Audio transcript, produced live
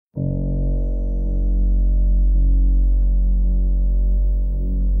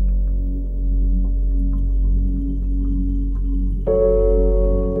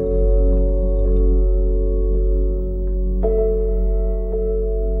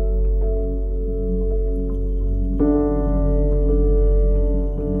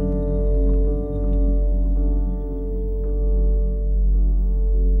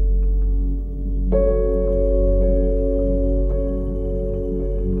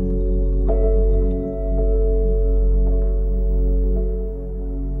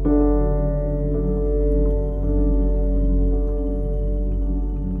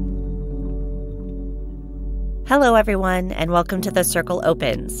Hello, everyone, and welcome to The Circle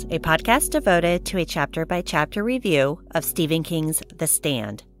Opens, a podcast devoted to a chapter-by-chapter review of Stephen King's The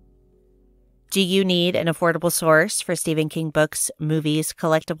Stand. Do you need an affordable source for Stephen King books, movies,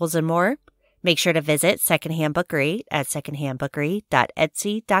 collectibles, and more? Make sure to visit Secondhand Bookery at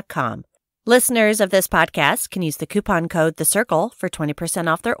secondhandbookery.etsy.com. Listeners of this podcast can use the coupon code THECIRCLE for 20%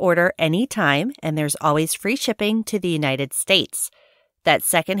 off their order anytime, and there's always free shipping to the United States. That's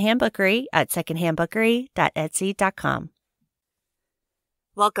Secondhand Bookery at secondhandbookery.etsy.com.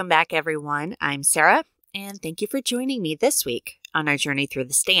 Welcome back, everyone. I'm Sarah, and thank you for joining me this week on our journey through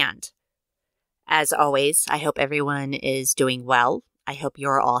The Stand. As always, I hope everyone is doing well. I hope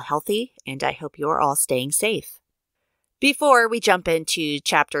you're all healthy, and I hope you're all staying safe. Before we jump into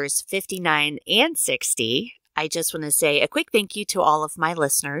chapters 59 and 60, I just want to say a quick thank you to all of my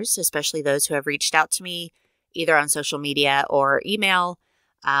listeners, especially those who have reached out to me either on social media or email,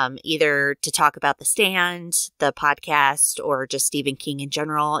 either to talk about The Stand, the podcast, or just Stephen King in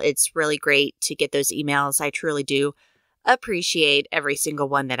general. It's really great to get those emails. I truly do appreciate every single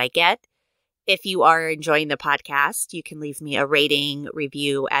one that I get. If you are enjoying the podcast, you can leave me a rating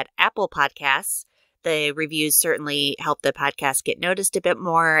review at Apple Podcasts. The reviews certainly help the podcast get noticed a bit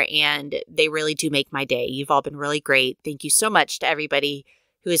more, and they really do make my day. You've all been really great. Thank you so much to everybody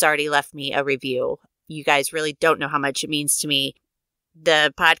who has already left me a review. You guys really don't know how much it means to me.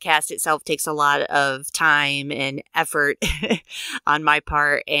 The podcast itself takes a lot of time and effort on my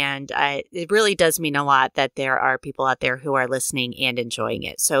part, and it really does mean a lot that there are people out there who are listening and enjoying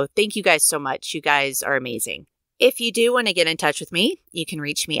it. So thank you guys so much. You guys are amazing. If you do want to get in touch with me, you can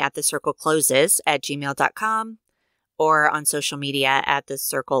reach me at thecirclecloses@gmail.com or on social media at The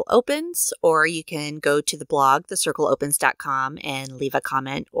Circle Opens, or you can go to the blog, thecircleopens.com, and leave a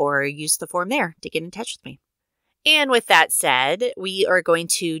comment or use the form there to get in touch with me. And with that said, we are going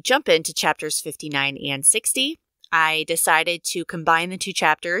to jump into chapters 59 and 60. I decided to combine the two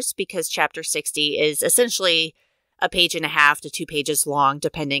chapters because chapter 60 is essentially a page and a half to 2 pages long,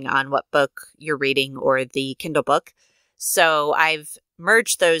 depending on what book you're reading or the Kindle book. So I've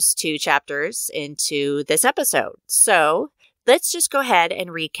merged those two chapters into this episode. So let's just go ahead and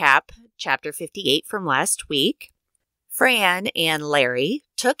recap chapter 58 from last week. Fran and Larry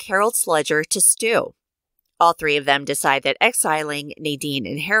took Harold's ledger to Stu. All three of them decide that exiling Nadine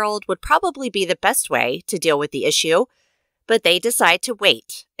and Harold would probably be the best way to deal with the issue, but they decide to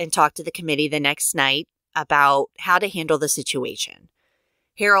wait and talk to the committee the next night about how to handle the situation.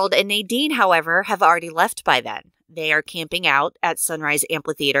 Harold and Nadine, however, have already left by then. They are camping out at Sunrise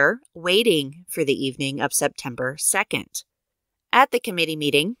Amphitheater, waiting for the evening of September 2nd. At the committee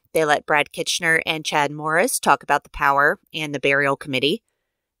meeting, they let Brad Kitchener and Chad Morris talk about the power and the burial committee.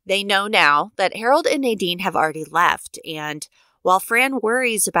 They know now that Harold and Nadine have already left, and while Fran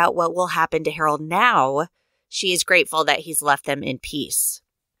worries about what will happen to Harold now, she is grateful that he's left them in peace.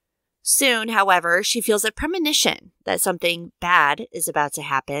 Soon, however, she feels a premonition that something bad is about to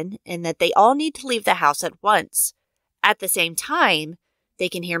happen and that they all need to leave the house at once. At the same time, they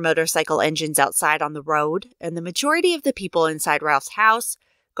can hear motorcycle engines outside on the road, and the majority of the people inside Ralph's house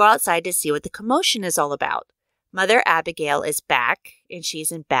go outside to see what the commotion is all about. Mother Abagail is back, and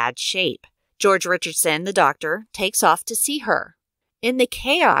she's in bad shape. George Richardson, the doctor, takes off to see her. In the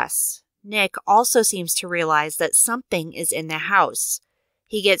chaos, Nick also seems to realize that something is in the house.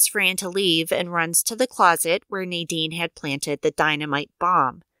 He gets Fran to leave and runs to the closet where Nadine had planted the dynamite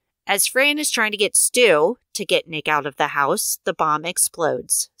bomb. As Fran is trying to get Stu to get Nick out of the house, the bomb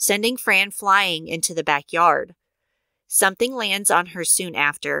explodes, sending Fran flying into the backyard. Something lands on her soon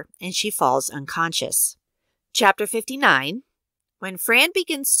after, and she falls unconscious. Chapter 59. When Fran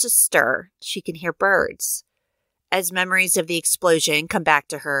begins to stir, she can hear birds. As memories of the explosion come back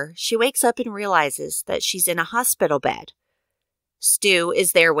to her, she wakes up and realizes that she's in a hospital bed. Stu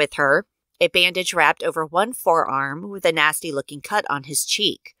is there with her, a bandage wrapped over one forearm with a nasty-looking cut on his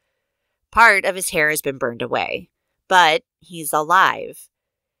cheek. Part of his hair has been burned away, but he's alive.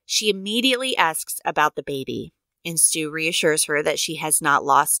 She immediately asks about the baby, and Stu reassures her that she has not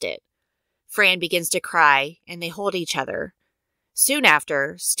lost it. Fran begins to cry, and they hold each other. Soon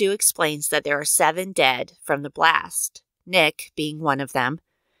after, Stu explains that there are 7 dead from the blast, Nick being one of them.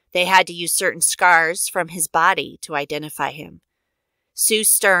 They had to use certain scars from his body to identify him. Sue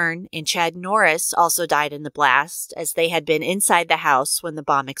Stern and Chad Norris also died in the blast, as they had been inside the house when the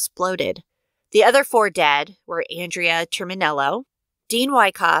bomb exploded. The other 4 dead were Andrea Terminello, Dean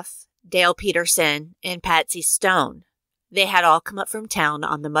Wyckoff, Dale Peterson, and Patsy Stone. They had all come up from town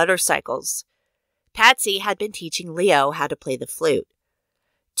on the motorcycles. Patsy had been teaching Leo how to play the flute.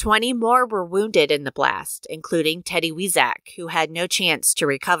 20 more were wounded in the blast, including Teddy Weizak, who had no chance to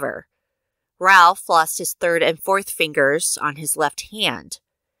recover. Ralph lost his third and fourth fingers on his left hand.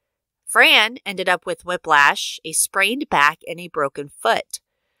 Fran ended up with whiplash, a sprained back, and a broken foot.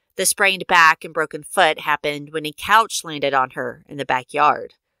 The sprained back and broken foot happened when a couch landed on her in the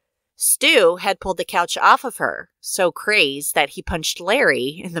backyard. Stu had pulled the couch off of her, so crazed that he punched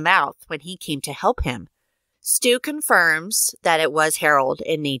Larry in the mouth when he came to help him. Stu confirms that it was Harold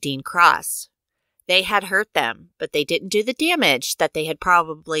and Nadine Cross. They had hurt them, but they didn't do the damage that they had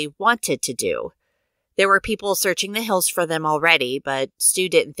probably wanted to do. There were people searching the hills for them already, but Stu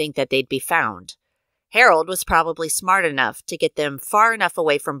didn't think that they'd be found. Harold was probably smart enough to get them far enough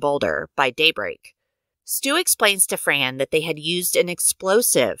away from Boulder by daybreak. Stu explains to Fran that they had used an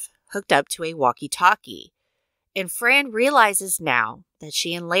explosive hooked up to a walkie-talkie, and Fran realizes now that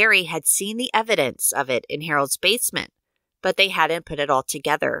she and Larry had seen the evidence of it in Harold's basement, but they hadn't put it all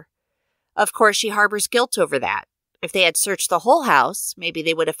together. Of course, she harbors guilt over that. If they had searched the whole house, maybe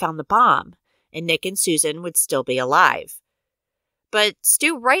they would have found the bomb, and Nick and Susan would still be alive. But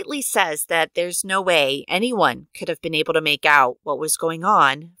Stu rightly says that there's no way anyone could have been able to make out what was going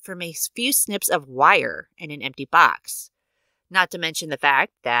on from a few snips of wire in an empty box. Not to mention the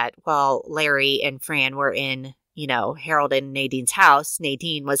fact that while Larry and Fran were in, Harold and Nadine's house,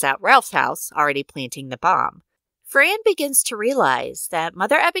 Nadine was at Ralph's house already planting the bomb. Fran begins to realize that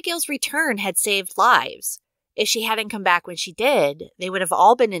Mother Abagail's return had saved lives. If she hadn't come back when she did, they would have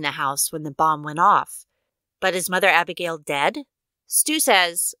all been in the house when the bomb went off. But is Mother Abagail dead? Stu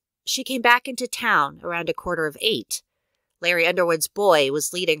says she came back into town around 7:45. Larry Underwood's boy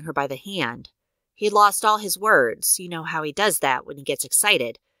was leading her by the hand. He lost all his words, you know how he does that when he gets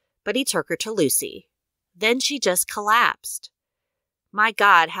excited, but he took her to Lucy. Then she just collapsed. My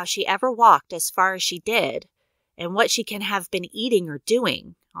God, how she ever walked as far as she did, and what she can have been eating or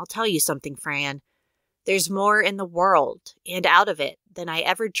doing. I'll tell you something, Fran. There's more in the world and out of it than I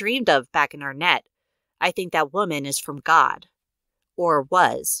ever dreamed of back in Arnett. I think that woman is from God. Or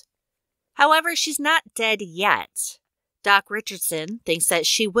was. However, she's not dead yet. Doc Richardson thinks that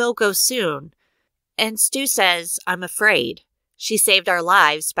she will go soon. And Stu says, I'm afraid. She saved our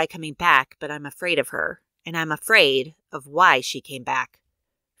lives by coming back, but I'm afraid of her. And I'm afraid of why she came back.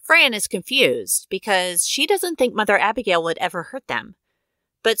 Fran is confused because she doesn't think Mother Abagail would ever hurt them.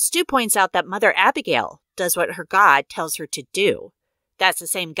 But Stu points out that Mother Abagail does what her God tells her to do. That's the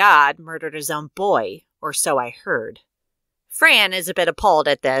same God murdered his own boy, or so I heard. Fran is a bit appalled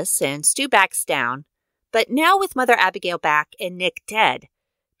at this, and Stu backs down. But now with Mother Abagail back and Nick dead,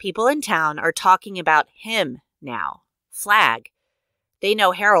 people in town are talking about him now. Flag. They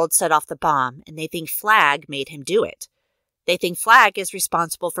know Harold set off the bomb, and they think Flag made him do it. They think Flag is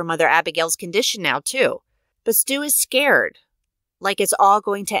responsible for Mother Abagail's condition now, too. But Stu is scared, like it's all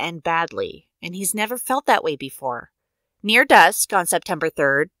going to end badly, and he's never felt that way before. Near dusk on September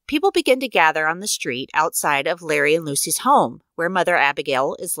 3rd, people begin to gather on the street outside of Larry and Lucy's home, where Mother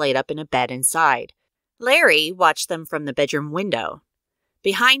Abagail is laid up in a bed inside. Larry watched them from the bedroom window.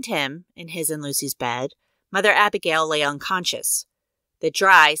 Behind him, in his and Lucy's bed, Mother Abagail lay unconscious. The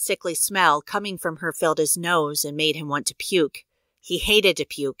dry, sickly smell coming from her filled his nose and made him want to puke. He hated to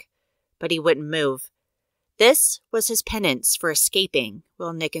puke, but he wouldn't move. This was his penance for escaping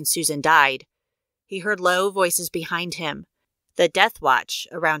while Nick and Susan died. He heard low voices behind him, the death watch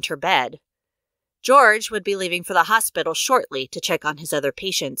around her bed. George would be leaving for the hospital shortly to check on his other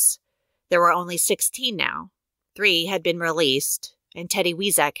patients. There were only 16 now. 3 had been released, and Teddy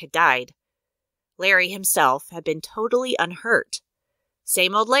Weezak had died. Larry himself had been totally unhurt.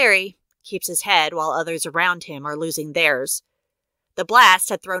 Same old Larry, keeps his head while others around him are losing theirs. The blast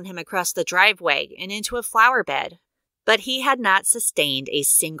had thrown him across the driveway and into a flower bed, but he had not sustained a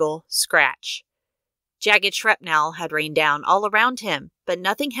single scratch. Jagged shrapnel had rained down all around him, but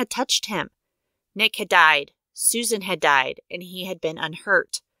nothing had touched him. Nick had died, Susan had died, and he had been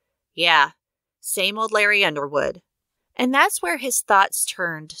unhurt. Yeah, same old Larry Underwood. And that's where his thoughts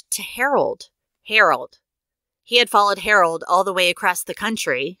turned to Harold. Harold. He had followed Harold all the way across the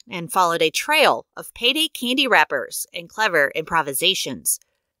country and followed a trail of payday candy wrappers and clever improvisations.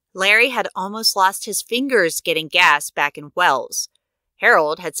 Larry had almost lost his fingers getting gas back in Wells.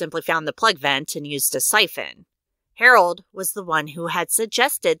 Harold had simply found the plug vent and used a siphon. Harold was the one who had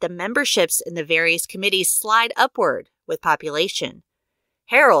suggested the memberships in the various committees slide upward with population.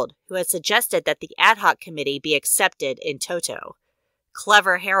 Harold, who had suggested that the ad hoc committee be accepted in toto.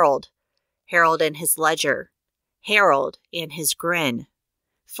 Clever Harold. Harold and his ledger. Harold and his grin.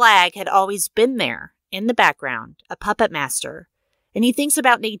 Flag had always been there, in the background, a puppet master. And he thinks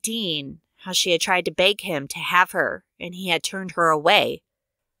about Nadine, how she had tried to beg him to have her, and he had turned her away.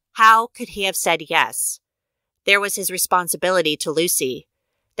 How could he have said yes? There was his responsibility to Lucy.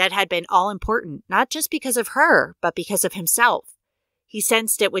 that had been all important, not just because of her, but because of himself. He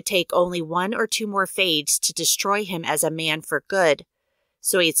sensed it would take only 1 or 2 more fades to destroy him as a man for good,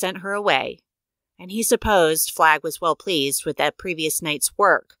 so he had sent her away. And he supposed Flagg was well pleased with that previous night's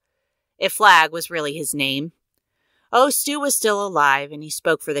work, if Flagg was really his name. Oh, Stu was still alive, and he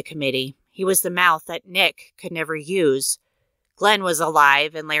spoke for the committee. He was the mouth that Nick could never use. Glenn was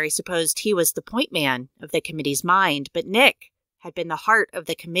alive, and Larry supposed he was the point man of the committee's mind, but Nick had been the heart of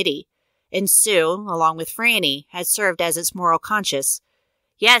the committee, and Stu, along with Franny, had served as its moral conscience.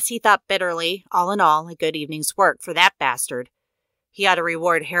 Yes, he thought bitterly, all in all, a good evening's work for that bastard. He ought to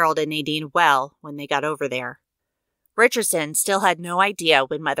reward Harold and Nadine well when they got over there. Richardson still had no idea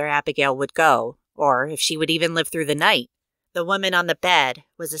when Mother Abagail would go, or if she would even live through the night. The woman on the bed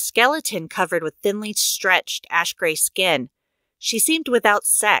was a skeleton covered with thinly stretched ash-gray skin. She seemed without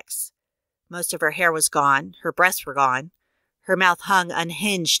sex. Most of her hair was gone, her breasts were gone. Her mouth hung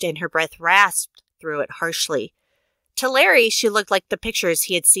unhinged, and her breath rasped through it harshly. To Larry, she looked like the pictures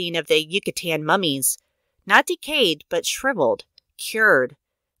he had seen of the Yucatan mummies. Not decayed, but shriveled, cured,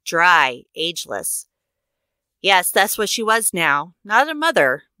 dry, ageless. Yes, that's what she was now. Not a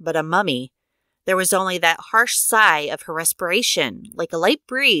mother, but a mummy. There was only that harsh sigh of her respiration, like a light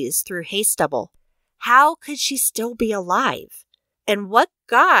breeze through hay stubble. How could she still be alive? And what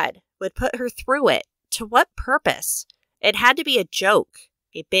god would put her through it? To what purpose? It had to be a joke,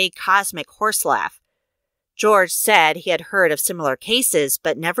 a big cosmic horse laugh. George said he had heard of similar cases,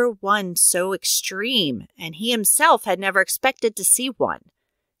 but never one so extreme, and he himself had never expected to see one.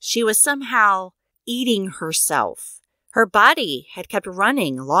 She was somehow eating herself. Her body had kept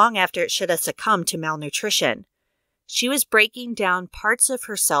running long after it should have succumbed to malnutrition. She was breaking down parts of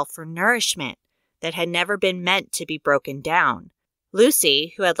herself for nourishment that had never been meant to be broken down.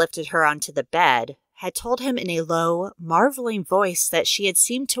 Lucy, who had lifted her onto the bed, had told him in a low, marveling voice that she had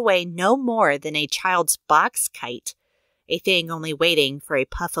seemed to weigh no more than a child's box kite, a thing only waiting for a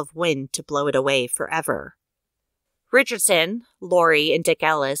puff of wind to blow it away forever. Richardson, Laurie, and Dick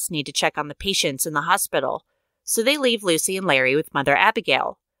Ellis need to check on the patients in the hospital, so they leave Lucy and Larry with Mother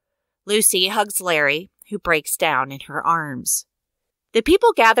Abagail. Lucy hugs Larry, who breaks down in her arms. The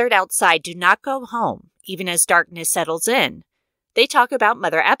people gathered outside do not go home, even as darkness settles in. They talk about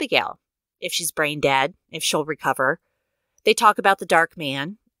Mother Abagail, if she's brain dead, if she'll recover. They talk about the Dark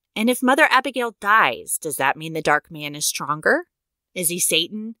Man, and if Mother Abagail dies, does that mean the Dark Man is stronger? Is he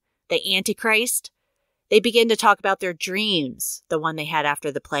Satan, the Antichrist? They begin to talk about their dreams, the one they had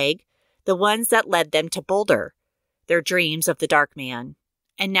after the plague, the ones that led them to Boulder, their dreams of the Dark Man.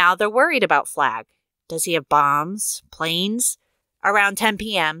 And now they're worried about Flagg. Does he have bombs, planes? Around 10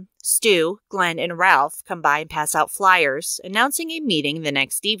 p.m., Stu, Glenn, and Ralph come by and pass out flyers, announcing a meeting the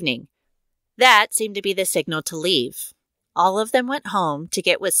next evening. That seemed to be the signal to leave. All of them went home to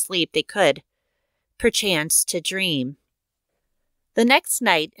get what sleep they could, perchance to dream. The next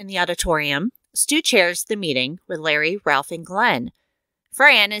night in the auditorium, Stu chairs the meeting with Larry, Ralph, and Glenn.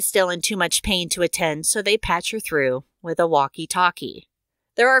 Fran is still in too much pain to attend, so they patch her through with a walkie-talkie.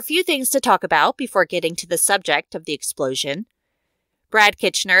 There are a few things to talk about before getting to the subject of the explosion. Brad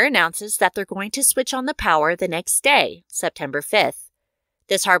Kitchener announces that they're going to switch on the power the next day, September 5th.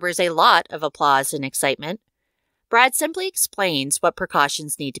 This harbors a lot of applause and excitement. Brad simply explains what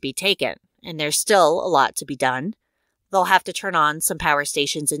precautions need to be taken, and there's still a lot to be done. They'll have to turn on some power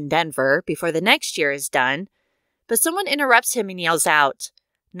stations in Denver before the next year is done, but someone interrupts him and yells out,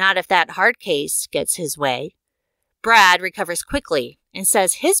 "Not if that hard case gets his way." Brad recovers quickly and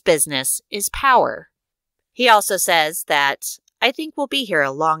says his business is power. He also says that, "I think we'll be here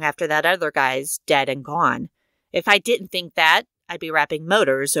long after that other guy's dead and gone. If I didn't think that, I'd be wrapping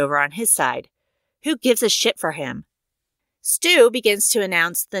motors over on his side. Who gives a shit for him?" Stu begins to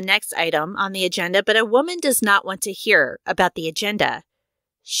announce the next item on the agenda, but a woman does not want to hear about the agenda.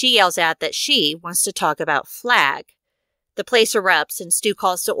 She yells out that she wants to talk about Flagg. The place erupts and Stu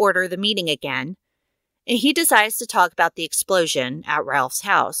calls to order the meeting again, and he decides to talk about the explosion at Ralph's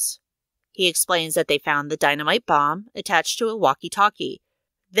house. He explains that they found the dynamite bomb attached to a walkie-talkie.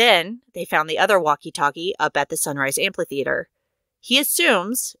 Then they found the other walkie-talkie up at the Sunrise Amphitheater. He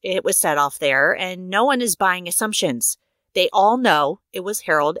assumes it was set off there, and no one is buying assumptions. They all know it was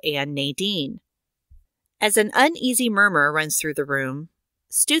Harold and Nadine. As an uneasy murmur runs through the room,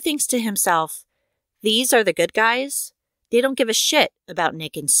 Stu thinks to himself, these are the good guys? They don't give a shit about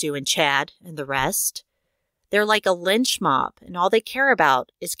Nick and Sue and Chad and the rest. They're like a lynch mob, and all they care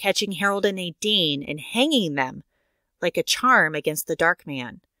about is catching Harold and Nadine and hanging them like a charm against the Dark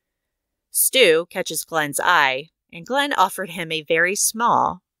Man. Stu catches Glenn's eye, and Glenn offered him a very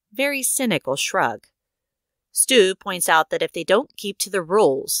small, very cynical shrug. Stu points out that if they don't keep to the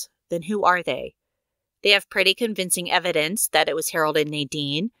rules, then who are they? They have pretty convincing evidence that it was Harold and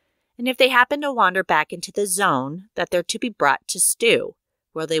Nadine, and if they happen to wander back into the zone, that they're to be brought to Stu,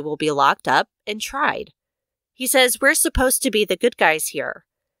 where they will be locked up and tried. He says we're supposed to be the good guys here.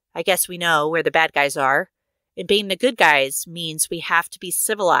 I guess we know where the bad guys are, and being the good guys means we have to be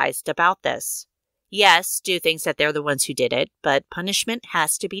civilized about this. Yes, Stu thinks that they're the ones who did it, but punishment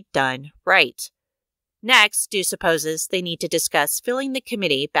has to be done right. Next, Stu supposes they need to discuss filling the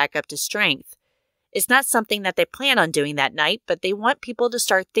committee back up to strength. It's not something that they plan on doing that night, but they want people to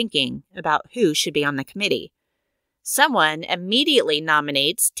start thinking about who should be on the committee. Someone immediately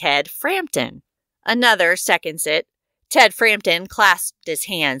nominates Ted Frampton. Another seconds it. Ted Frampton clasped his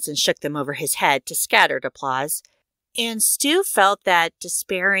hands and shook them over his head to scattered applause, and Stu felt that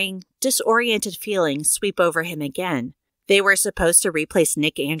despairing, disoriented feeling sweep over him again. They were supposed to replace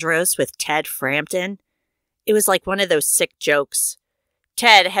Nick Andros with Ted Frampton. It was like one of those sick jokes.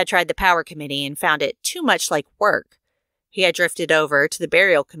 Ted had tried the Power Committee and found it too much like work. He had drifted over to the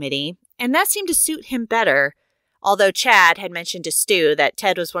Burial Committee, and that seemed to suit him better, although Chad had mentioned to Stu that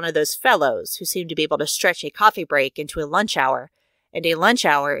Ted was one of those fellows who seemed to be able to stretch a coffee break into a lunch hour, and a lunch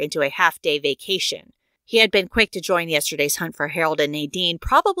hour into a half-day vacation. He had been quick to join yesterday's hunt for Harold and Nadine,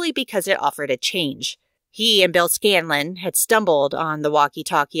 probably because it offered a change. He and Bill Scanlon had stumbled on the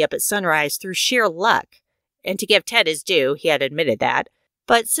walkie-talkie up at sunrise through sheer luck, and to give Ted his due, he had admitted that.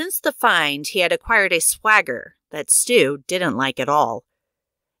 But since the find, he had acquired a swagger that Stu didn't like at all.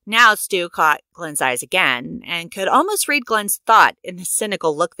 Now Stu caught Glenn's eyes again, and could almost read Glenn's thought in the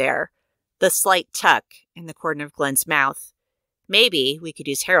cynical look there, the slight tuck in the corner of Glenn's mouth. Maybe we could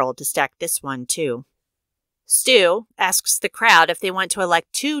use Harold to stack this one, too. Stu asks the crowd if they want to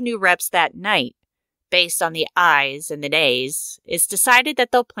elect 2 new reps that night. Based on the ayes and the nays, it's decided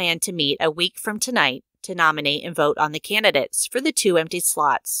that they'll plan to meet a week from tonight to nominate and vote on the candidates for the 2 empty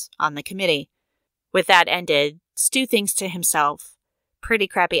slots on the committee. With that ended, Stu thinks to himself, pretty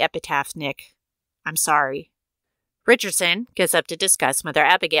crappy epitaph, Nick. I'm sorry. Richardson gets up to discuss Mother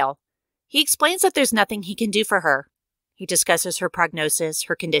Abagail. He explains that there's nothing he can do for her. He discusses her prognosis,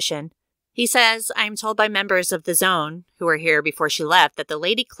 her condition. He says, I'm told by members of the zone who were here before she left that the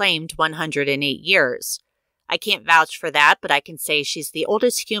lady claimed 108 years. I can't vouch for that, but I can say she's the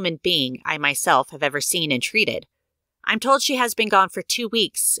oldest human being I myself have ever seen and treated. I'm told she has been gone for 2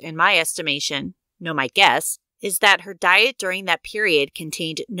 weeks, and my estimation, no, my guess, is that her diet during that period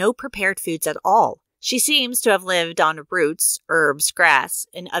contained no prepared foods at all. She seems to have lived on roots, herbs, grass,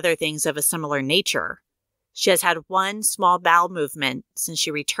 and other things of a similar nature. She has had 1 small bowel movement since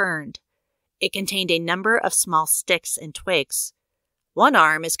she returned. It contained a number of small sticks and twigs. 1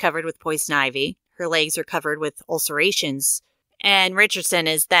 arm is covered with poison ivy. Her legs are covered with ulcerations. And Richardson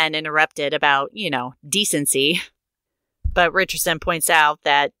is then interrupted about, decency. But Richardson points out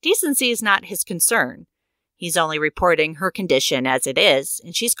that decency is not his concern. He's only reporting her condition as it is,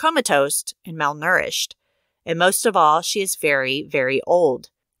 and she's comatose and malnourished. And most of all, she is very, very old.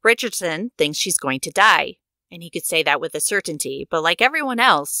 Richardson thinks she's going to die, and he could say that with a certainty. But like everyone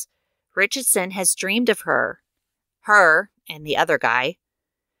else, Richardson has dreamed of her and the other guy.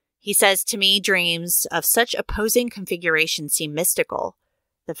 He says, to me, dreams of such opposing configurations seem mystical.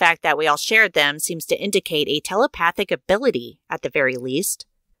 The fact that we all shared them seems to indicate a telepathic ability, at the very least.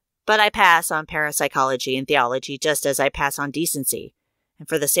 But I pass on parapsychology and theology just as I pass on decency. And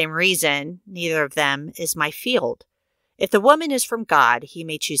for the same reason, neither of them is my field. If the woman is from God, he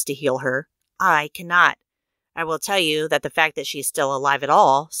may choose to heal her. I cannot. I will tell you that the fact that she is still alive at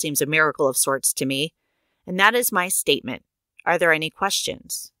all seems a miracle of sorts to me. And that is my statement. Are there any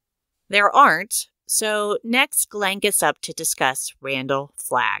questions? There aren't. So next, Glenn gets up to discuss Randall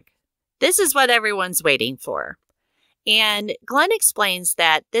Flagg. This is what everyone's waiting for. And Glenn explains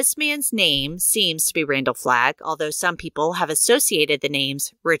that this man's name seems to be Randall Flagg, although some people have associated the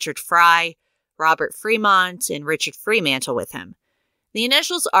names Richard Fry, Robert Fremont, and Richard Fremantle with him. The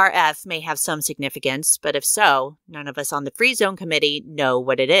initials RF may have some significance, but if so, none of us on the Free Zone Committee know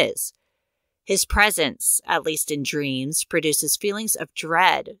what it is. His presence, at least in dreams, produces feelings of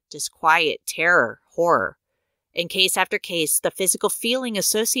dread, disquiet, terror, horror. In case after case, the physical feeling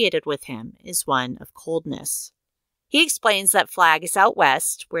associated with him is one of coldness. He explains that Flagg is out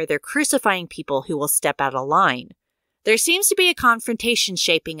west, where they're crucifying people who will step out of line. There seems to be a confrontation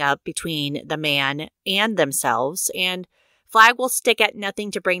shaping up between the man and themselves, and Flagg will stick at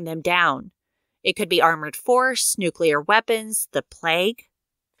nothing to bring them down. It could be armored force, nuclear weapons, the plague.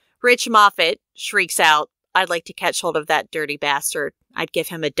 Rich Moffat shrieks out, I'd like to catch hold of that dirty bastard. I'd give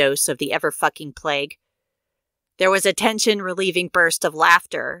him a dose of the ever-fucking plague. There was a tension-relieving burst of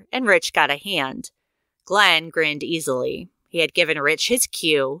laughter, and Rich got a hand. Glenn grinned easily. He had given Rich his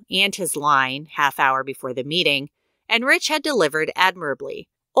cue and his line half-hour before the meeting, and Rich had delivered admirably.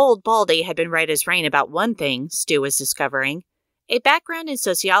 Old Baldy had been right as rain about one thing Stu was discovering. A background in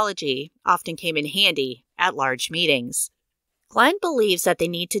sociology often came in handy at large meetings. Glenn believes that they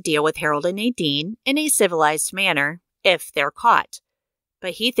need to deal with Harold and Nadine in a civilized manner if they're caught,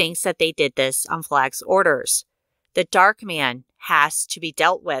 but he thinks that they did this on Flagg's orders. The Dark Man has to be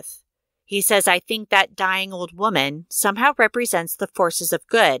dealt with. He says, I think that dying old woman somehow represents the forces of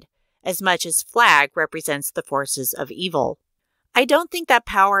good as much as Flagg represents the forces of evil. I don't think that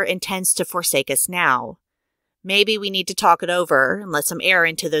power intends to forsake us now. Maybe we need to talk it over and let some air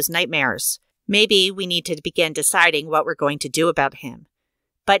into those nightmares. Maybe we need to begin deciding what we're going to do about him.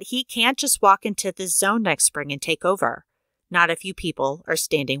 But he can't just walk into this zone next spring and take over. Not if you people are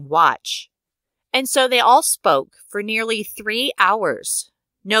standing watch. And so they all spoke for nearly 3 hours.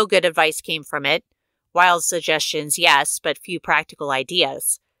 No good advice came from it. Wild suggestions, yes, but few practical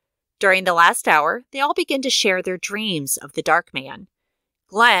ideas. During the last hour, they all begin to share their dreams of the Dark Man.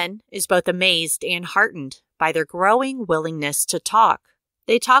 Glenn is both amazed and heartened by their growing willingness to talk.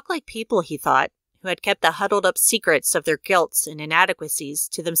 They talk like people, he thought, who had kept the huddled-up secrets of their guilts and inadequacies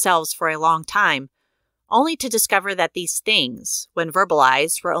to themselves for a long time, only to discover that these things, when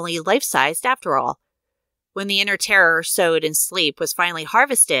verbalized, were only life-sized after all. When the inner terror sowed in sleep was finally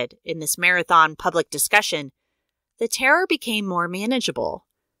harvested in this marathon public discussion, the terror became more manageable,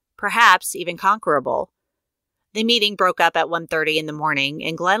 perhaps even conquerable. The meeting broke up at 1:30 in the morning,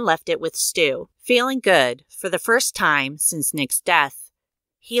 and Glenn left it with Stu, feeling good for the first time since Nick's death.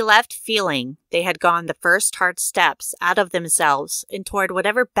 He left feeling they had gone the first hard steps out of themselves and toward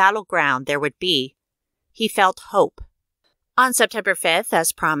whatever battleground there would be. He felt hope. On September 5th,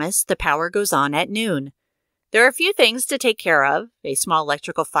 as promised, the power goes on at noon. There are a few things to take care of, a small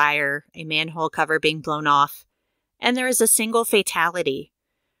electrical fire, a manhole cover being blown off, and there is a single fatality.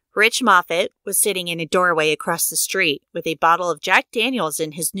 Rich Moffat was sitting in a doorway across the street with a bottle of Jack Daniels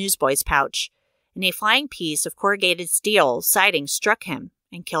in his newsboy's pouch, and a flying piece of corrugated steel siding struck him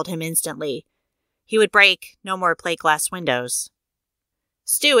and killed him instantly. He would break no more plate glass windows.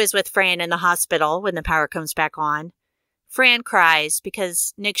 Stu is with Fran in the hospital when the power comes back on. Fran cries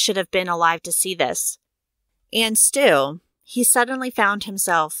because Nick should have been alive to see this. And Stu, he suddenly found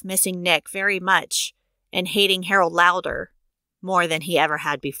himself missing Nick very much and hating Harold louder, more than he ever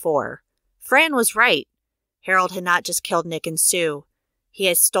had before. Fran was right. Harold had not just killed Nick and Sue. He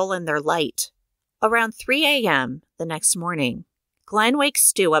had stolen their light. Around 3 a.m. the next morning, Glenn wakes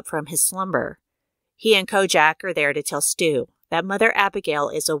Stu up from his slumber. He and Kojak are there to tell Stu that Mother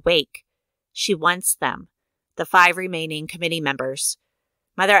Abagail is awake. She wants them, the 5 remaining committee members.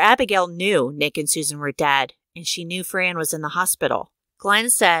 Mother Abagail knew Nick and Susan were dead, and she knew Fran was in the hospital. Glenn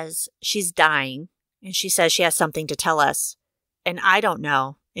says she's dying, and she says she has something to tell us, and I don't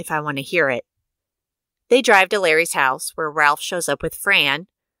know if I want to hear it. They drive to Larry's house, where Ralph shows up with Fran.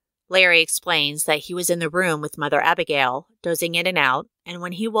 Larry explains that he was in the room with Mother Abagail, dozing in and out, and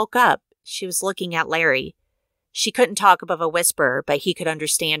when he woke up, she was looking at Larry. She couldn't talk above a whisper, but he could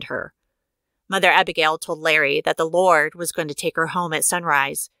understand her. Mother Abagail told Larry that the Lord was going to take her home at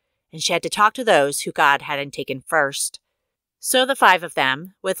sunrise, and she had to talk to those who God hadn't taken first. So the 5 of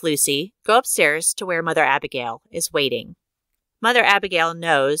them, with Lucy, go upstairs to where Mother Abagail is waiting. Mother Abagail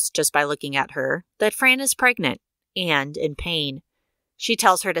knows, just by looking at her, that Fran is pregnant and in pain. She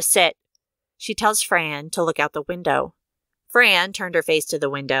tells her to sit. She tells Fran to look out the window. Fran turned her face to the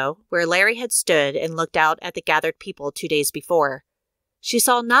window, where Larry had stood and looked out at the gathered people 2 days before. She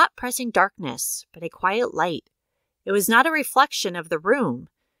saw not pressing darkness, but a quiet light. It was not a reflection of the room.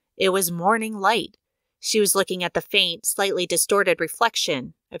 It was morning light. She was looking at the faint, slightly distorted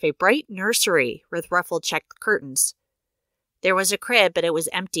reflection of a bright nursery with ruffled checked curtains. There was a crib, but it was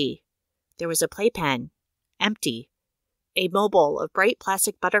empty. There was a playpen. Empty. A mobile of bright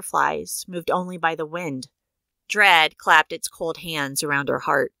plastic butterflies, moved only by the wind. Dread clapped its cold hands around her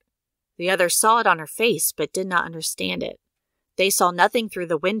heart. The others saw it on her face, but did not understand it. They saw nothing through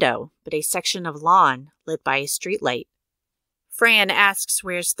the window, but a section of lawn lit by a streetlight. Fran asks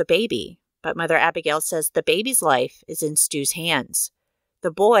where's the baby, but Mother Abagail says the baby's life is in Stu's hands.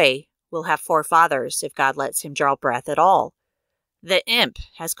 The boy will have 4 fathers if God lets him draw breath at all. The imp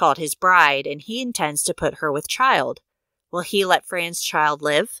has called his bride, and he intends to put her with child. Will he let Fran's child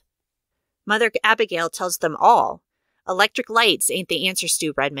live? Mother Abagail tells them all. Electric lights ain't the answer,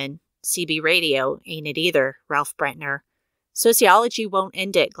 Stu Redman. CB radio ain't it either, Ralph Brentner. Sociology won't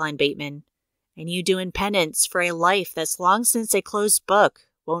end it, Glenn Bateman. And you doing penance for a life that's long since a closed book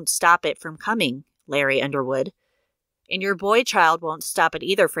won't stop it from coming, Larry Underwood. And your boy child won't stop it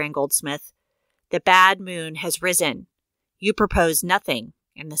either, Fran Goldsmith. The bad moon has risen. You propose nothing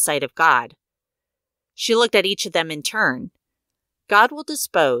in the sight of God." She looked at each of them in turn. "God will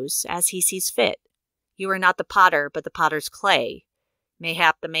dispose as he sees fit. You are not the potter, but the potter's clay.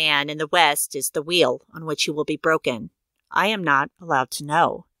 Mayhap the man in the west is the wheel on which you will be broken. I am not allowed to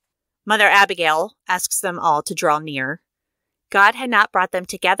know." Mother Abagail asks them all to draw near. God had not brought them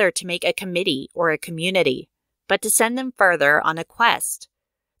together to make a committee or a community, but to send them further on a quest.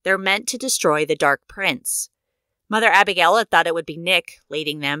 They're meant to destroy the Dark Prince. Mother Abagail had thought it would be Nick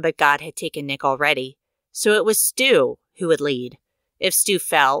leading them, but God had taken Nick already. So it was Stu who would lead. If Stu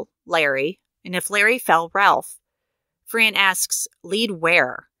fell, Larry, and if Larry fell, Ralph. Fran asks, "Lead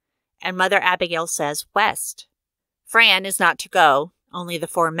where?" And Mother Abagail says, "West." Fran is not to go, only the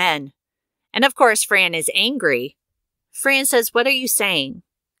 4 men. And of course, Fran is angry. Fran says, "What are you saying?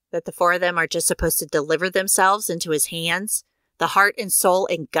 That the 4 of them are just supposed to deliver themselves into his hands, the heart and soul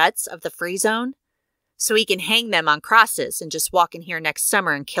and guts of the free zone, so he can hang them on crosses and just walk in here next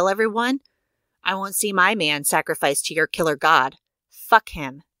summer and kill everyone? I won't see my man sacrificed to your killer god. Fuck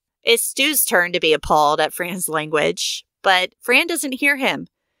him." It's Stu's turn to be appalled at Fran's language, but Fran doesn't hear him.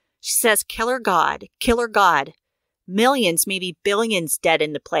 She says, "Killer god, killer god. Millions, maybe billions dead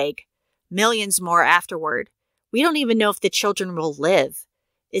in the plague. Millions more afterward. We don't even know if the children will live.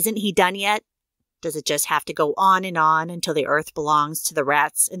 Isn't he done yet? Does it just have to go on until the earth belongs to the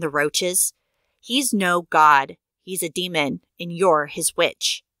rats and the roaches? He's no god. He's a demon, and you're his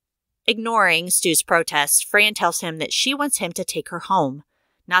witch." Ignoring Stu's protests, Fran tells him that she wants him to take her home.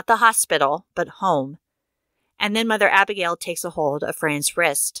 Not the hospital, but home. And then Mother Abagail takes a hold of Fran's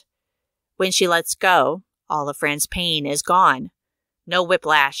wrist. When she lets go, all of Fran's pain is gone. No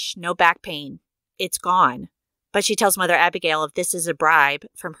whiplash, no back pain. It's gone. But she tells Mother Abagail if this is a bribe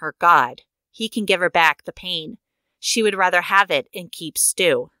from her God, he can give her back the pain. She would rather have it and keep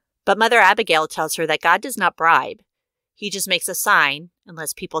Stu. But Mother Abagail tells her that God does not bribe. He just makes a sign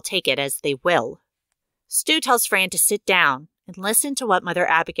unless people take it as they will. Stu tells Fran to sit down and listen to what Mother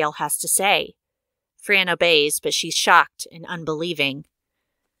Abagail has to say. Fran obeys, but she's shocked and unbelieving.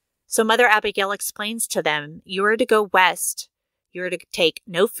 So Mother Abagail explains to them, you are to go west. You are to take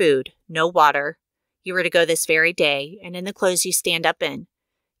no food, no water. You are to go this very day, and in the clothes you stand up in.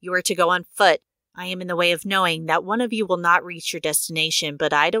 You are to go on foot. I am in the way of knowing that one of you will not reach your destination,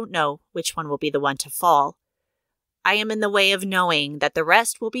 but I don't know which one will be the one to fall. I am in the way of knowing that the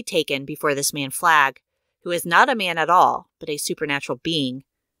rest will be taken before this man Flag, who is not a man at all, but a supernatural being.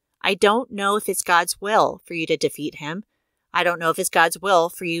 I don't know if it's God's will for you to defeat him. I don't know if it's God's will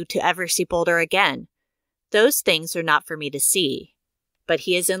for you to ever see Boulder again. Those things are not for me to see. But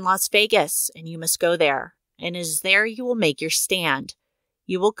he is in Las Vegas, and you must go there, and it is there you will make your stand.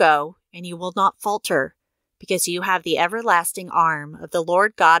 You will go, and you will not falter, because you have the everlasting arm of the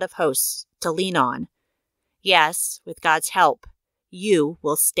Lord God of hosts to lean on. Yes, with God's help, you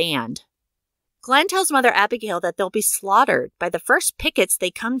will stand. Glenn tells Mother Abagail that they'll be slaughtered by the first pickets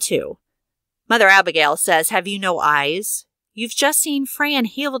they come to. Mother Abagail says, have you no eyes? You've just seen Fran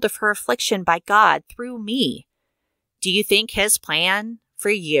healed of her affliction by God through me. Do you think his plan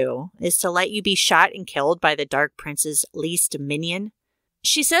for you is to let you be shot and killed by the Dark Prince's least minion?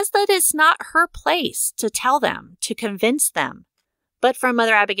 She says that it's not her place to tell them, to convince them. But from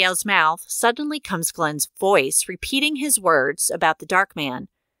Mother Abagail's mouth suddenly comes Glenn's voice, repeating his words about the Dark Man,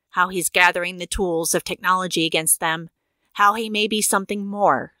 how he's gathering the tools of technology against them, how he may be something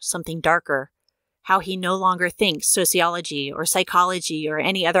more, something darker, how he no longer thinks sociology or psychology or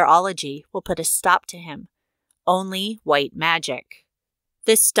any other ology will put a stop to him. Only white magic.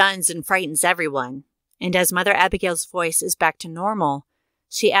 This stuns and frightens everyone, and as Mother Abagail's voice is back to normal,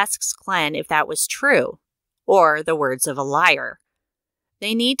 she asks Glenn if that was true, or the words of a liar.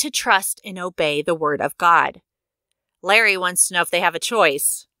 They need to trust and obey the word of God. Larry wants to know if they have a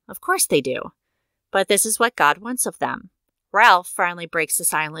choice. Of course they do. But this is what God wants of them. Ralph finally breaks the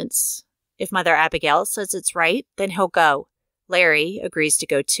silence. If Mother Abagail says it's right, then he'll go. Larry agrees to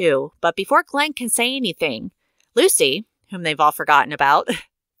go too, but before Glenn can say anything, Lucy, whom they've all forgotten about,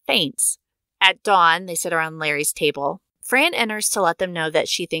 faints. At dawn, they sit around Larry's table. Fran enters to let them know that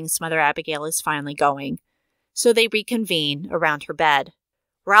she thinks Mother Abagail is finally going. So they reconvene around her bed.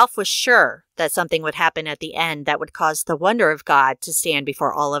 Ralph was sure that something would happen at the end that would cause the wonder of God to stand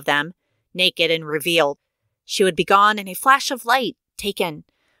before all of them, naked and revealed. She would be gone in a flash of light, taken,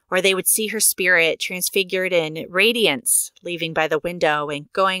 or they would see her spirit transfigured in radiance, leaving by the window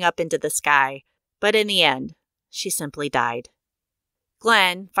and going up into the sky. But in the end, she simply died.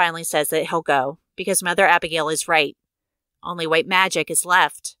 Glenn finally says that he'll go, because Mother Abagail is right. Only white magic is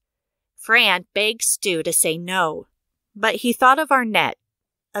left. Fran begs Stu to say no, but he thought of Arnett.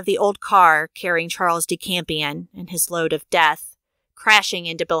 of the old car carrying Charles de Campion and his load of death, crashing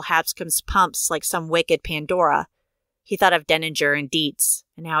into Bill Hanscom's pumps like some wicked Pandora. He thought of Denninger and Dietz,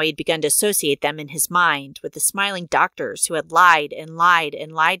 and how he had begun to associate them in his mind with the smiling doctors who had lied and lied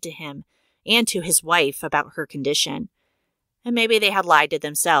and lied to him and to his wife about her condition. And maybe they had lied to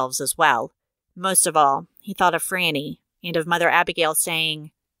themselves as well. Most of all, he thought of Franny and of Mother Abagail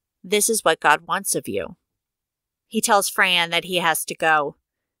saying, "This is what God wants of you." He tells Fran that he has to go.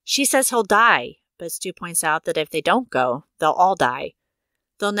 She says he'll die, but Stu points out that if they don't go, they'll all die.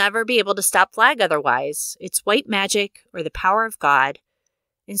 They'll never be able to stop Flag otherwise. It's white magic or the power of God.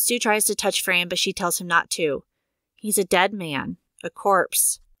 And Stu tries to touch Fran, but she tells him not to. He's a dead man, a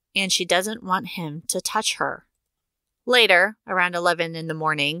corpse, and she doesn't want him to touch her. Later, around 11 in the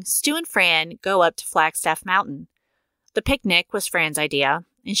morning, Stu and Fran go up to Flagstaff Mountain. The picnic was Fran's idea,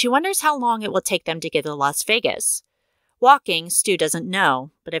 and she wonders how long it will take them to get to Las Vegas. Walking, Stu doesn't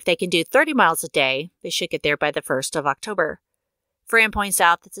know, but if they can do 30 miles a day, they should get there by the 1st of October. Fran points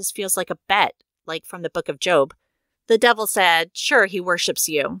out that this feels like a bet, like from the book of Job. The devil said, "Sure, he worships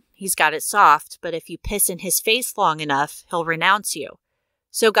you. He's got it soft, but if you piss in his face long enough, he'll renounce you."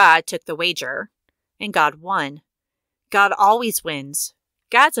 So God took the wager, and God won. God always wins.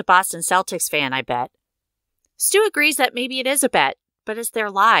 God's a Boston Celtics fan, I bet. Stu agrees that maybe it is a bet, but it's their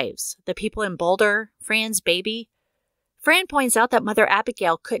lives, the people in Boulder, Fran's baby. Fran points out that Mother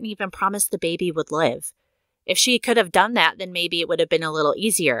Abagail couldn't even promise the baby would live. If she could have done that, then maybe it would have been a little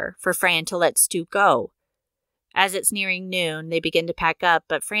easier for Fran to let Stu go. As it's nearing noon, they begin to pack up,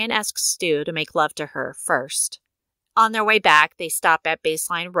 but Fran asks Stu to make love to her first. On their way back, they stop at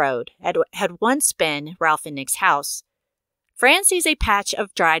Baseline Road, had once been Ralph and Nick's house. Fran sees a patch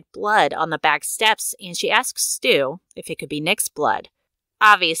of dried blood on the back steps, and she asks Stu if it could be Nick's blood.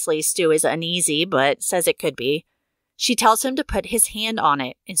 Obviously, Stu is uneasy, but says it could be. She tells him to put his hand on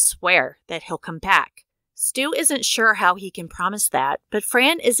it and swear that he'll come back. Stu isn't sure how he can promise that, but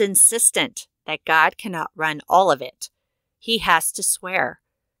Fran is insistent that God cannot run all of it. He has to swear.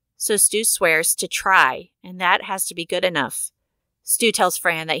 So Stu swears to try, and that has to be good enough. Stu tells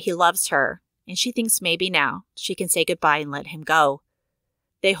Fran that he loves her, and she thinks maybe now she can say goodbye and let him go.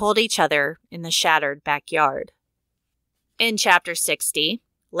 They hold each other in the shattered backyard. In Chapter 60,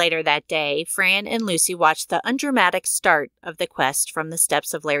 later that day, Fran and Lucy watch the undramatic start of the quest from the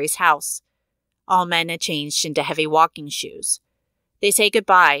steps of Larry's house. All men had changed into heavy walking shoes. They say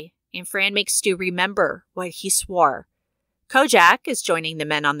goodbye, and Fran makes Stu remember what he swore. Kojak is joining the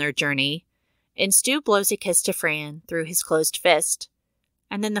men on their journey, and Stu blows a kiss to Fran through his closed fist.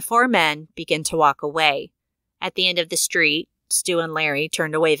 And then the 4 men begin to walk away. At the end of the street, Stu and Larry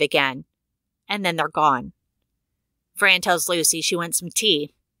turn to wave again, and then they're gone. Fran tells Lucy she wants some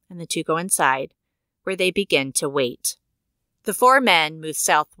tea, and the 2 go inside, where they begin to wait. The 4 men move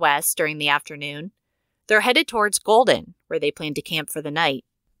southwest during the afternoon. They're headed towards Golden, where they plan to camp for the night.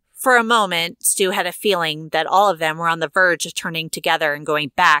 For a moment, Stu had a feeling that all of them were on the verge of turning together and going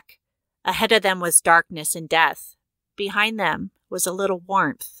back. Ahead of them was darkness and death. Behind them was a little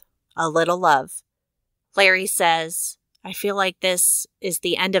warmth, a little love. Larry says, "I feel like this is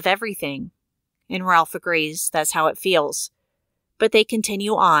the end of everything." And Ralph agrees that's how it feels. But they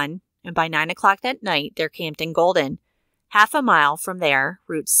continue on, and by 9 o'clock that night, they're camped in Golden. Half a mile from there,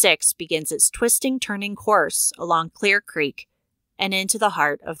 Route 6 begins its twisting, turning course along Clear Creek and into the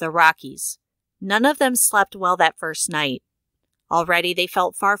heart of the Rockies. None of them slept well that first night. Already they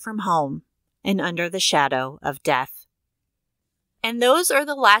felt far from home and under the shadow of death. And those are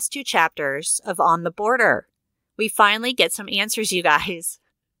the last 2 chapters of On the Border. We finally get some answers, you guys.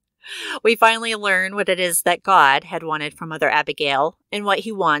 We finally learn what it is that God had wanted from Mother Abagail and what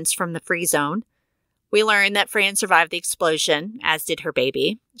he wants from the Free Zone. We learn that Fran survived the explosion, as did her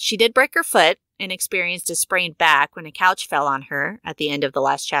baby. She did break her foot and experienced a sprained back when a couch fell on her at the end of the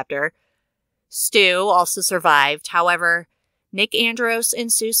last chapter. Stu also survived. However, Nick Andros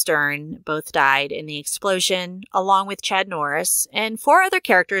and Sue Stern both died in the explosion, along with Chad Norris and 4 other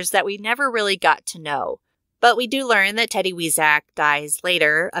characters that we never really got to know. But we do learn that Teddy Weezak dies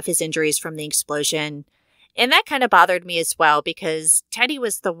later of his injuries from the explosion. And that kind of bothered me as well, because Teddy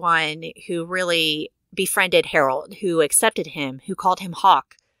was the one who really befriended Harold, who accepted him, who called him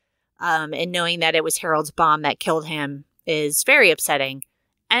Hawk. And knowing that it was Harold's bomb that killed him is very upsetting.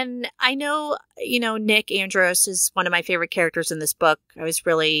 And I know, Nick Andros is one of my favorite characters in this book. I was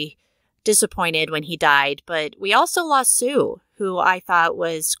really disappointed when he died. But we also lost Sue, who I thought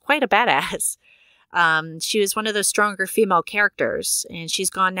was quite a badass. She was one of those stronger female characters, and she's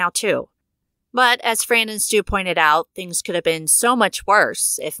gone now too. But as Fran and Stu pointed out, things could have been so much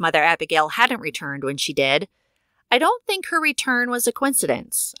worse if Mother Abagail hadn't returned when she did. I don't think her return was a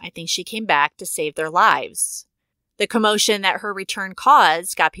coincidence. I think she came back to save their lives. The commotion that her return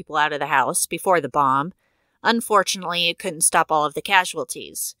caused got people out of the house before the bomb. Unfortunately, it couldn't stop all of the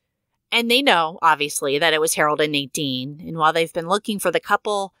casualties. And they know, obviously, that it was Harold and Nadine. And while they've been looking for the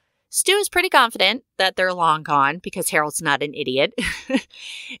couple, Stu is pretty confident that they're long gone because Harold's not an idiot.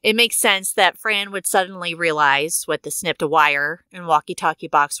 It makes sense that Fran would suddenly realize what the snipped wire and walkie-talkie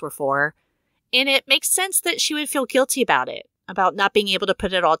box were for. And it makes sense that she would feel guilty about it, about not being able to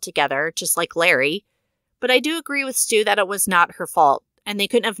put it all together, just like Larry. But I do agree with Stu that it was not her fault, and they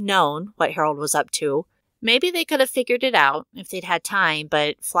couldn't have known what Harold was up to. Maybe they could have figured it out if they'd had time,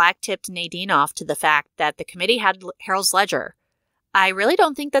 but Flagg tipped Nadine off to the fact that the committee had Harold's ledger. I really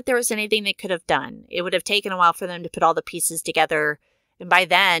don't think that there was anything they could have done. It would have taken a while for them to put all the pieces together, and by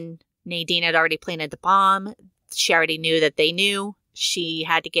then, Nadine had already planted the bomb. She already knew that they knew she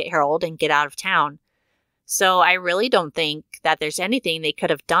had to get Harold and get out of town. So I really don't think that there's anything they could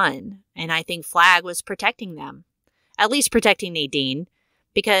have done, and I think Flagg was protecting them, at least protecting Nadine,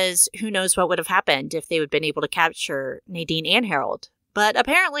 because who knows what would have happened if they would have been able to capture Nadine and Harold. But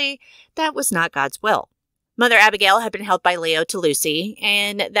apparently, that was not God's will. Mother Abagail had been held by Leo to Lucy,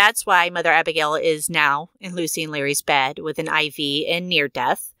 and that's why Mother Abagail is now in Lucy and Larry's bed with an IV and near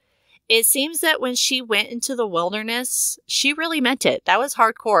death. It seems that when she went into the wilderness, she really meant it. That was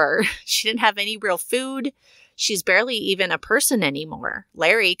hardcore. She didn't have any real food. She's barely even a person anymore.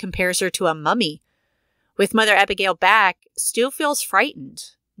 Larry compares her to a mummy. With Mother Abagail back, Stu feels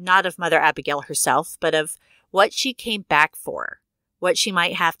frightened, not of Mother Abagail herself, but of what she came back for, what she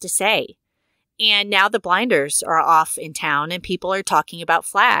might have to say. And now the blinders are off in town and people are talking about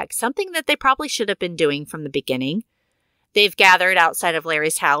Flagg, something that they probably should have been doing from the beginning. They've gathered outside of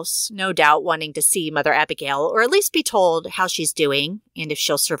Larry's house, no doubt wanting to see Mother Abagail, or at least be told how she's doing and if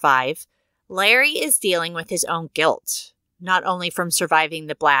she'll survive. Larry is dealing with his own guilt, not only from surviving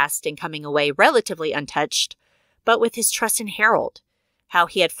the blast and coming away relatively untouched, but with his trust in Harold, how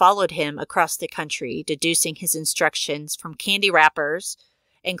he had followed him across the country, deducing his instructions from candy wrappers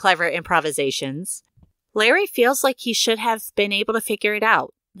and clever improvisations. Larry feels like he should have been able to figure it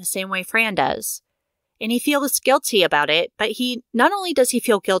out, the same way Fran does. And he feels guilty about it, but not only does he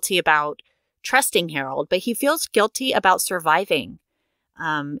feel guilty about trusting Harold, but he feels guilty about surviving.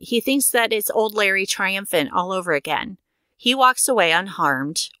 He thinks that it's old Larry triumphant all over again. He walks away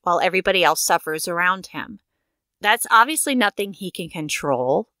unharmed while everybody else suffers around him. That's obviously nothing he can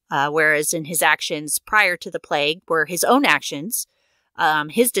control, whereas in his actions prior to the plague were his own actions,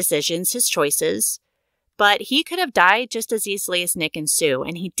 his decisions, his choices. But he could have died just as easily as Nick and Sue,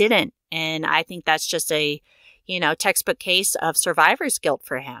 and he didn't. And I think that's just a, textbook case of survivor's guilt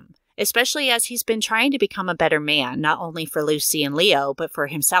for him, especially as he's been trying to become a better man, not only for Lucy and Leo, but for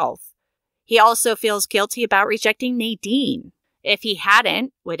himself. He also feels guilty about rejecting Nadine. If he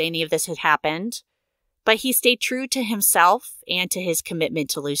hadn't, would any of this have happened? But he stayed true to himself and to his commitment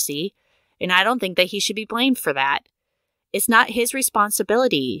to Lucy, and I don't think that he should be blamed for that. It's not his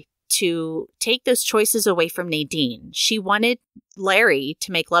responsibility to take those choices away from Nadine. She wanted Larry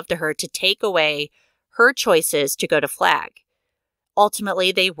to make love to her, to take away her choices to go to Flagg.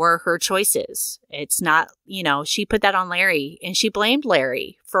 Ultimately, they were her choices. It's not, she put that on Larry, and she blamed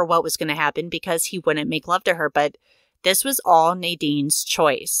Larry for what was going to happen because he wouldn't make love to her. But this was all Nadine's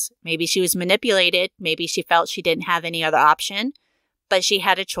choice. Maybe she was manipulated. Maybe she felt she didn't have any other option, but she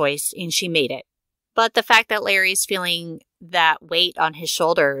had a choice and she made it. But the fact that Larry's feeling that weight on his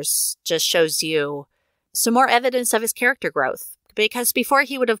shoulders just shows you some more evidence of his character growth. Because before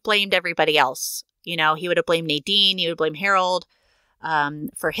he would have blamed everybody else. He would have blamed Nadine, he would blame Harold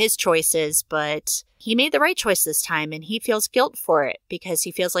for his choices, but he made the right choice this time and he feels guilt for it because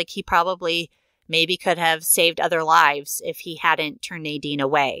he feels like he probably maybe could have saved other lives if he hadn't turned Nadine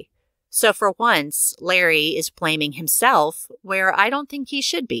away. So for once, Larry is blaming himself where I don't think he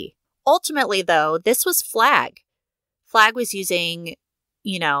should be. Ultimately, though, this was Flagg. Flagg was using,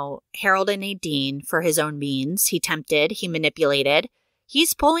 Harold and Nadine for his own means. He tempted, he manipulated.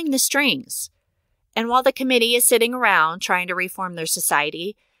 He's pulling the strings. And while the committee is sitting around trying to reform their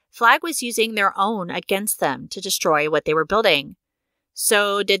society, Flagg was using their own against them to destroy what they were building.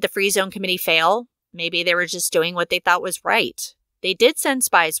 So did the Free Zone Committee fail? Maybe they were just doing what they thought was right. They did send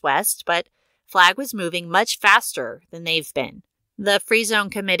spies west, but Flagg was moving much faster than they've been. The Free Zone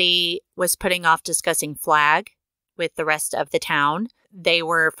Committee was putting off discussing Flagg with the rest of the town. They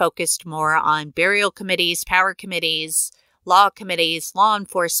were focused more on burial committees, power committees, law committees, law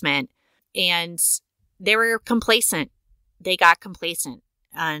enforcement, and they were complacent. They got complacent.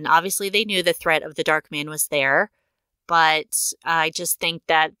 And obviously they knew the threat of the Dark Man was there, but I just think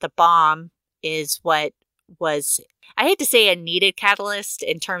that the bomb is what was, I hate to say a needed catalyst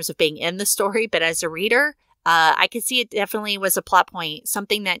in terms of being in the story, but as a reader, I could see it definitely was a plot point,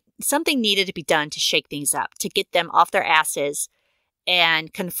 something needed to be done to shake things up, to get them off their asses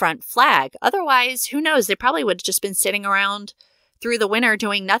and confront Flag. Otherwise, who knows? They probably would have just been sitting around through the winter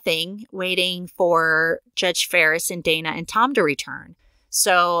doing nothing, waiting for Judge Ferris and Dana and Tom to return.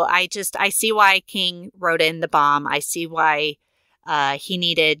 So I see why King wrote in the bomb. I see why he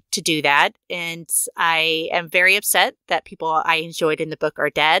needed to do that. And I am very upset that people I enjoyed in the book are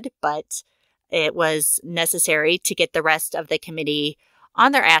dead, but it was necessary to get the rest of the committee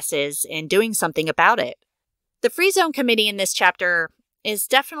on their asses and doing something about it. The Free Zone Committee in this chapter is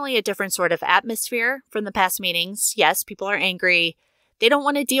definitely a different sort of atmosphere from the past meetings. Yes, people are angry. They don't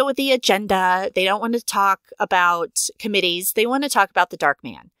want to deal with the agenda. They don't want to talk about committees. They want to talk about the Dark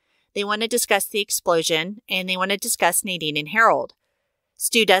Man. They want to discuss the explosion, and they want to discuss Nadine and Harold.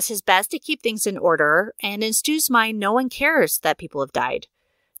 Stu does his best to keep things in order, and in Stu's mind, no one cares that people have died.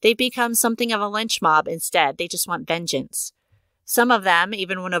 They've become something of a lynch mob instead. They just want vengeance. Some of them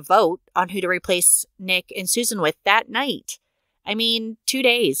even want to vote on who to replace Nick and Susan with that night. I mean, 2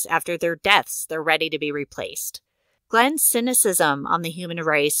 days after their deaths, they're ready to be replaced. Glenn's cynicism on the human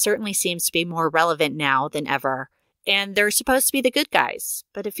race certainly seems to be more relevant now than ever, and they're supposed to be the good guys,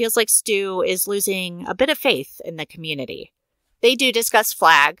 but it feels like Stu is losing a bit of faith in the community. They do discuss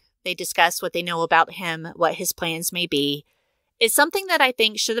Flag. They discuss what they know about him, what his plans may be. It's something that I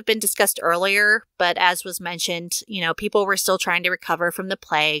think should have been discussed earlier, but as was mentioned, people were still trying to recover from the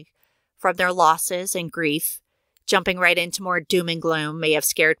plague, from their losses and grief. Jumping right into more doom and gloom may have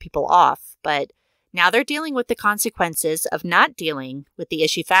scared people off, but now they're dealing with the consequences of not dealing with the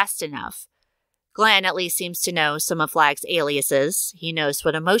issue fast enough. Glenn at least seems to know some of Flag's aliases. He knows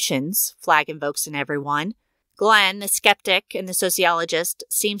what emotions Flag invokes in everyone. Glenn, the skeptic and the sociologist,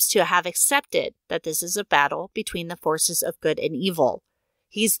 seems to have accepted that this is a battle between the forces of good and evil.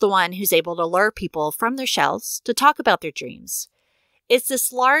 He's the one who's able to lure people from their shells to talk about their dreams. It's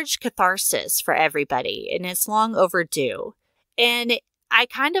this large catharsis for everybody, and it's long overdue. And I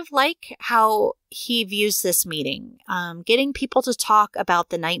kind of like how he views this meeting. Getting people to talk about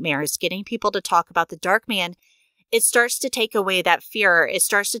the nightmares, getting people to talk about the Dark Man, it starts to take away that fear. It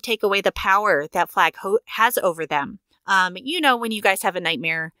starts to take away the power that Flag has over them. When you guys have a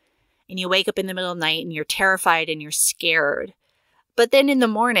nightmare and you wake up in the middle of the night and you're terrified and you're scared. But then in the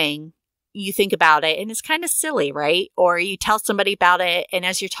morning, you think about it and it's kind of silly, right? Or you tell somebody about it, and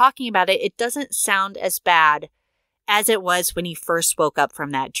as you're talking about it, it doesn't sound as bad as it was when you first woke up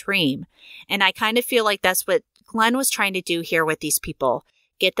from that dream. And I kind of feel like that's what Glenn was trying to do here with these people.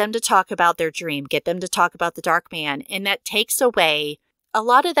 Get them to talk about their dream. Get them to talk about the Dark Man. And that takes away a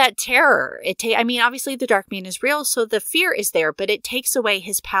lot of that terror. Obviously the Dark Man is real, so the fear is there, but it takes away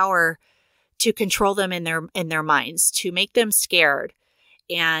his power to control them in their minds, to make them scared.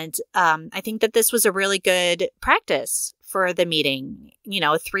 And I think that this was a really good practice for the meeting, a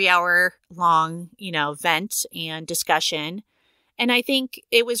 3-hour long, vent and discussion. And I think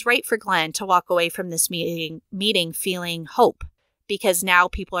it was right for Glenn to walk away from this meeting feeling hope, because now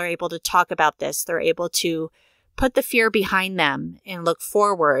people are able to talk about this. They're able to put the fear behind them and look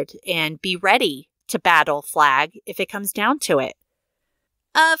forward and be ready to battle Flag if it comes down to it.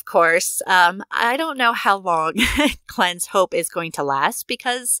 Of course, I don't know how long Glenn's hope is going to last,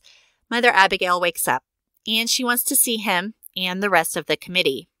 because Mother Abagail wakes up and she wants to see him and the rest of the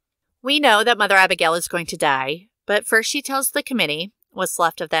committee. We know that Mother Abagail is going to die, but first she tells the committee, what's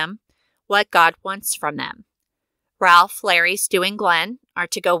left of them, what God wants from them. Ralph, Larry, Stu, and Glenn are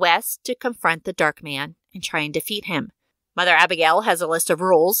to go west to confront the Dark Man and try and defeat him. Mother Abagail has a list of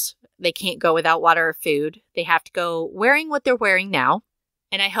rules. They can't go without water or food. They have to go wearing what they're wearing now.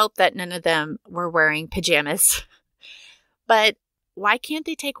 And I hope that none of them were wearing pajamas. But why can't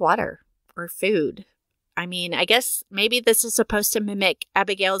they take water or food? I guess maybe this is supposed to mimic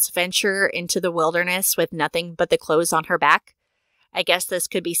Abigail's venture into the wilderness with nothing but the clothes on her back. I guess this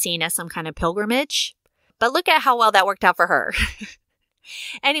could be seen as some kind of pilgrimage. But look at how well that worked out for her.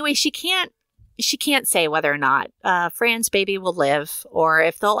 Anyway, she can't say whether or not Fran's baby will live or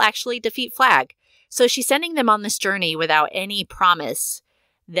if they'll actually defeat Flag. So she's sending them on this journey without any promise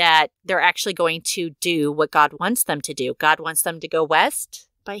that they're actually going to do what God wants them to do. God wants them to go west,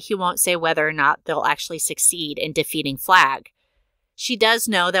 but he won't say whether or not they'll actually succeed in defeating Flag. She does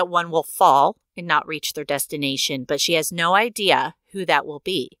know that one will fall and not reach their destination, but she has no idea who that will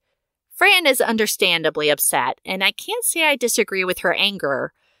be. Fran is understandably upset, and I can't say I disagree with her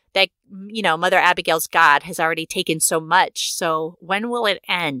anger that, Mother Abagail's God has already taken so much, so when will it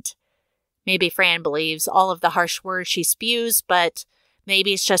end? Maybe Fran believes all of the harsh words she spews, but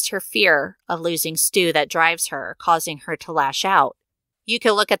Maybe it's just her fear of losing Stu that drives her, causing her to lash out. You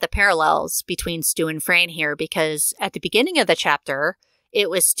can look at the parallels between Stu and Fran here because at the beginning of the chapter, it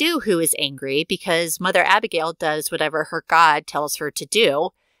was Stu who was angry because Mother Abagail does whatever her God tells her to do,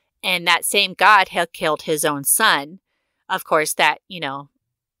 and that same God had killed his own son. Of course,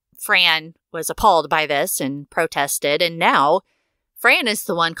 Fran was appalled by this and protested, and now Fran is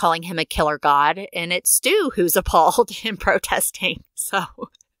the one calling him a killer god, and it's Stu who's appalled and protesting. So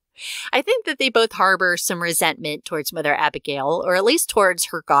I think that they both harbor some resentment towards Mother Abagail, or at least towards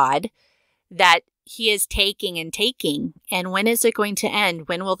her God, that he is taking and taking. And when is it going to end?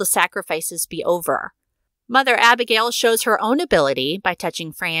 When will the sacrifices be over? Mother Abagail shows her own ability by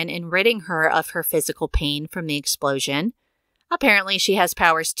touching Fran and ridding her of her physical pain from the explosion. Apparently she has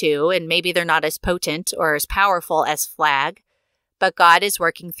powers too, and maybe they're not as potent or as powerful as Flag, but God is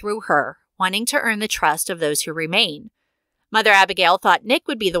working through her, wanting to earn the trust of those who remain. Mother Abagail thought Nick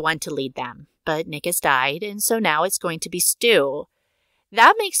would be the one to lead them, but Nick has died, and so now it's going to be Stu.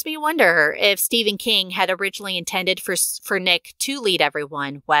 That makes me wonder if Stephen King had originally intended for Nick to lead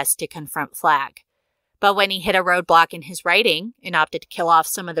everyone west to confront Flag. But when he hit a roadblock in his writing and opted to kill off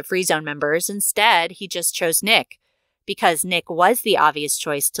some of the Free Zone members, instead he just chose Nick, because Nick was the obvious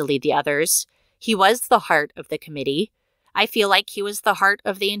choice to lead the others. He was the heart of the committee. I feel like he was the heart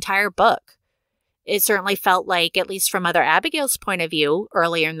of the entire book. It certainly felt like, at least from Mother Abagail's point of view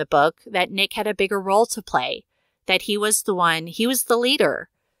earlier in the book, that Nick had a bigger role to play, that he was the leader.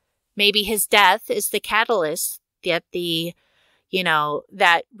 Maybe his death is the catalyst that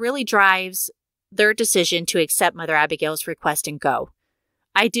that really drives their decision to accept Mother Abagail's request and go.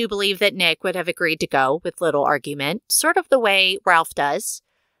 I do believe that Nick would have agreed to go with little argument, sort of the way Ralph does.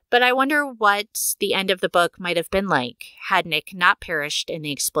 But I wonder what the end of the book might have been like had Nick not perished in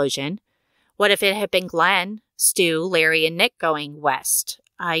the explosion. What if it had been Glenn, Stu, Larry, and Nick going west?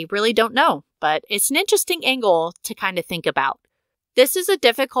 I really don't know, but it's an interesting angle to kind of think about. This is a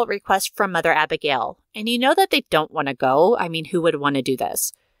difficult request from Mother Abagail, and you know that they don't want to go. I mean, who would want to do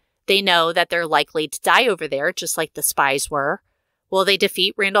this? They know that they're likely to die over there, just like the spies were. Will they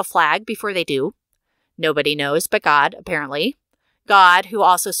defeat Randall Flagg before they do? Nobody knows but God, apparently. God, who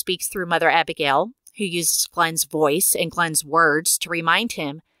also speaks through Mother Abagail, who uses Glenn's voice and Glenn's words to remind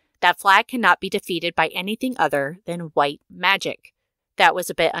him that Flagg cannot be defeated by anything other than white magic. That was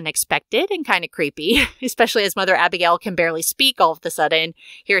a bit unexpected and kind of creepy, especially as Mother Abagail can barely speak all of a sudden.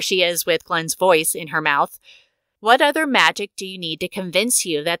 Here she is with Glenn's voice in her mouth. What other magic do you need to convince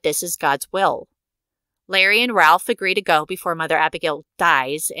you that this is God's will? Larry and Ralph agree to go before Mother Abagail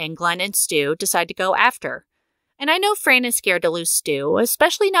dies, and Glenn and Stu decide to go after. And I know Fran is scared to lose Stu,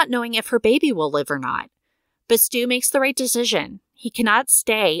 especially not knowing if her baby will live or not. But Stu makes the right decision. He cannot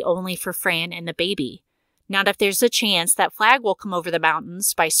stay only for Fran and the baby. Not if there's a chance that Flagg will come over the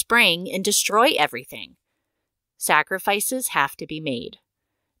mountains by spring and destroy everything. Sacrifices have to be made.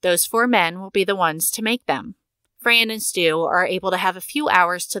 Those 4 men will be the ones to make them. Fran and Stu are able to have a few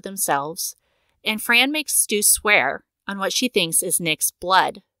hours to themselves, and Fran makes Stu swear on what she thinks is Nick's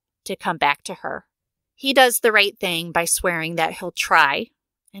blood to come back to her. He does the right thing by swearing that he'll try,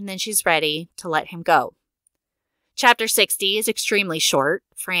 and then she's ready to let him go. Chapter 60 is extremely short.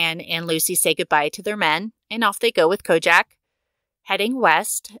 Fran and Lucy say goodbye to their men, and off they go with Kojak, heading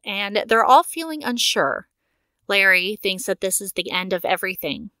west, and they're all feeling unsure. Larry thinks that this is the end of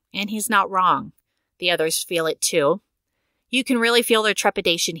everything, and he's not wrong. The others feel it too. You can really feel their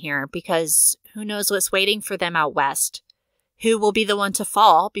trepidation here, because who knows what's waiting for them out west? Who will be the one to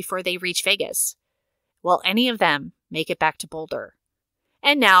fall before they reach Vegas? Will any of them make it back to Boulder?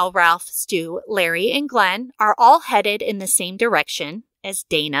 And now Ralph, Stu, Larry, and Glenn are all headed in the same direction as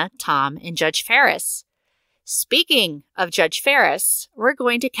Dana, Tom, and Judge Ferris. Speaking of Judge Ferris, we're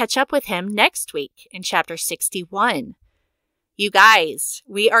going to catch up with him next week in Chapter 61. You guys,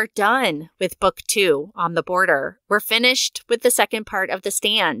 we are done with Book 2 on the border. We're finished with the second part of The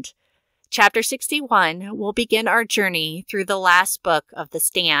Stand. Chapter 61 will begin our journey through the last book of The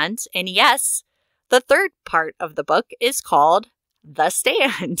Stand. And yes, the third part of the book is called The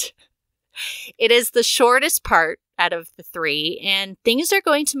Stand. It is the shortest part out of the 3, and things are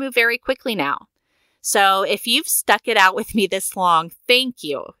going to move very quickly now. So if you've stuck it out with me this long, thank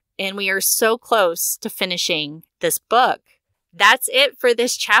you. And we are so close to finishing this book. That's it for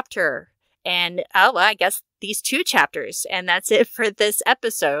this chapter. And, I guess these 2 chapters. And that's it for this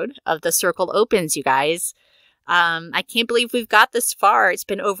episode of The Circle Opens, you guys. I can't believe we've got this far. It's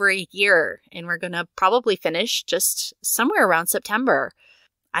been over a year, and we're going to probably finish just somewhere around September.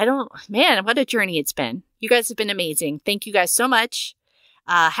 Man, what a journey it's been. You guys have been amazing. Thank you guys so much.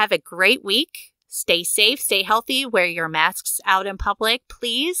 Have a great week. Stay safe, stay healthy, wear your masks out in public,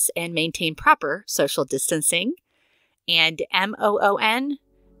 please, and maintain proper social distancing. And MOON,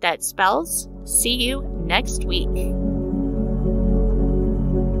 that spells see you next week.